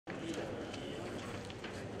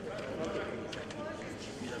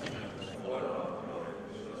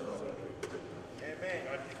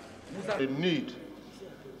The need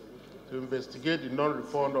to investigate the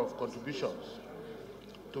non-refund of contributions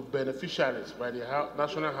to beneficiaries by the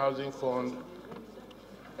National Housing Fund,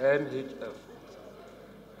 NHF.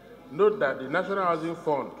 Note that the National Housing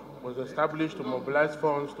Fund was established to mobilize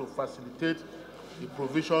funds to facilitate the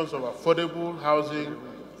provisions of affordable housing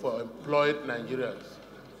for employed Nigerians.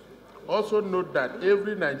 Also note that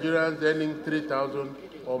every Nigerian earning $3,000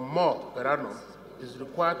 or more per annum is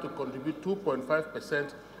required to contribute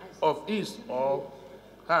 2.5% of his or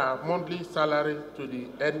her monthly salary to the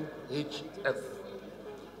NHF.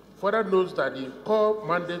 Further notes that the core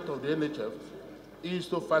mandate of the NHF is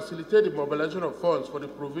to facilitate the mobilization of funds for the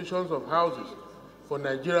provisions of houses for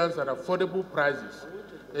Nigerians at affordable prices,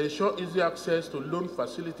 ensure easy access to loan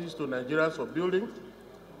facilities to Nigerians for building,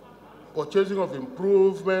 purchasing of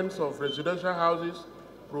improvements of residential houses,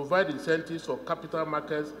 provide incentives for capital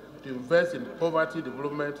markets to invest in property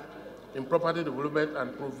development, and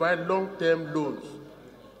provide long-term loans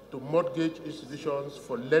to mortgage institutions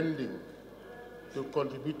for lending to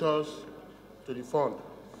contributors to the fund.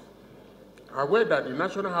 Aware that the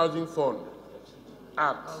National Housing Fund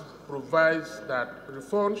Act provides that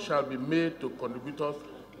refunds shall be made to contributors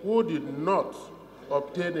who did not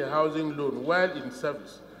obtain a housing loan while in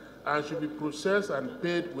service and should be processed and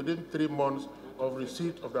paid within 3 months of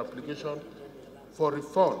receipt of the application for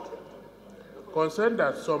refund. Concerned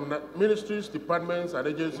that some ministries, departments, and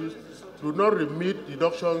agencies do not remit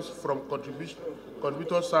deductions from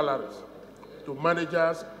contributor salaries to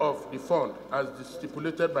managers of the fund as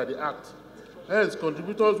stipulated by the Act. Hence,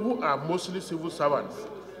 contributors who are mostly civil servants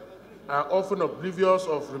are often oblivious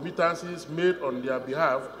of remittances made on their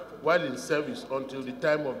behalf while in service until the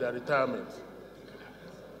time of their retirement.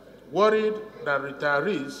 Worried that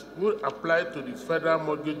retirees who apply to the Federal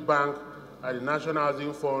Mortgage Bank and the National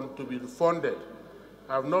Housing Fund to be refunded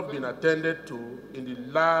have not been attended to in the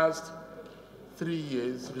last 3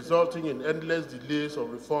 years, resulting in endless delays of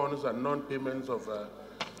refunds and non-payments of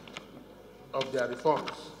their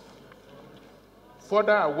refunds.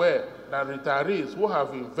 Further aware that retirees who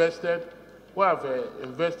have invested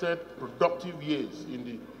productive years in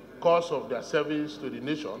the course of their service to the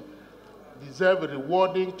nation deserve a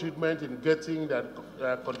rewarding treatment in getting their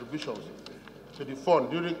contributions to the fund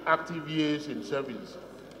during active years in service,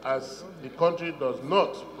 as the country does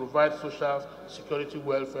not provide social security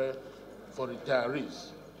welfare for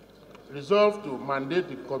retirees. Resolved to mandate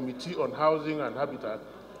the Committee on Housing and Habitat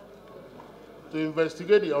to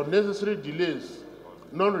investigate the unnecessary delays,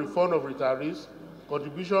 non-refund of retirees,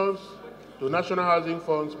 contributions to national housing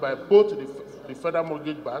funds by both the Federal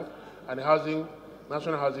Mortgage Bank and the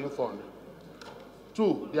National Housing Fund.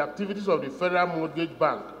 2, the activities of the Federal Mortgage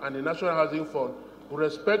Bank and the National Housing Fund with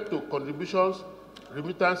respect to contributions,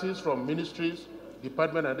 remittances from ministries,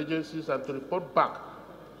 departments, and agencies, and to report back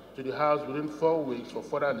to the House within 4 weeks for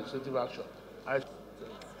further legislative action.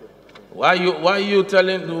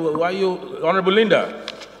 Honorable Linda?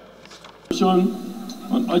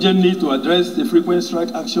 On urgent need to address the frequent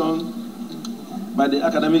strike action by the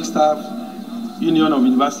Academic Staff Union of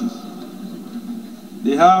Universities.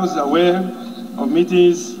 The House is aware of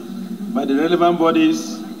meetings by the relevant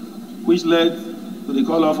bodies which led to the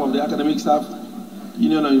call-off of the Academic Staff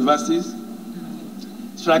Union of Universities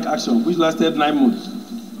strike action, which lasted 9 months,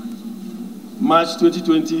 March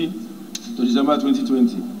 2020 to December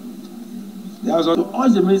 2020. The House also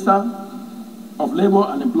urged the Minister of Labour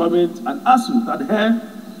and Employment and ASUU to adhere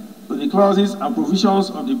to the clauses and provisions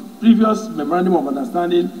of the previous Memorandum of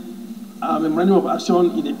Understanding and Memorandum of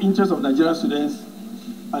Action in the interest of Nigerian students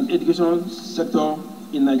and education sector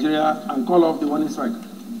in Nigeria and call off the warning strike.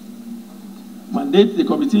 Mandate the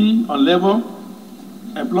Committee on Labour,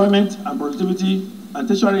 Employment and Productivity and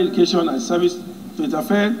Tertiary Education and Service to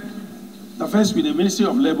interface with the Ministry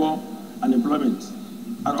of Labour and Employment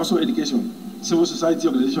and also Education, Civil Society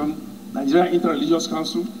Organization, Nigerian Interreligious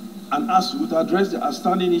Council, and ASUU to address the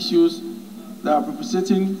outstanding issues that are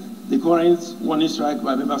precipitating the current warning strike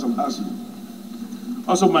by members of ASUU.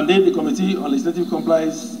 Also mandate the Committee on Legislative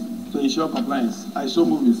Compliance to ensure compliance. I so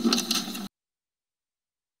move, Mr.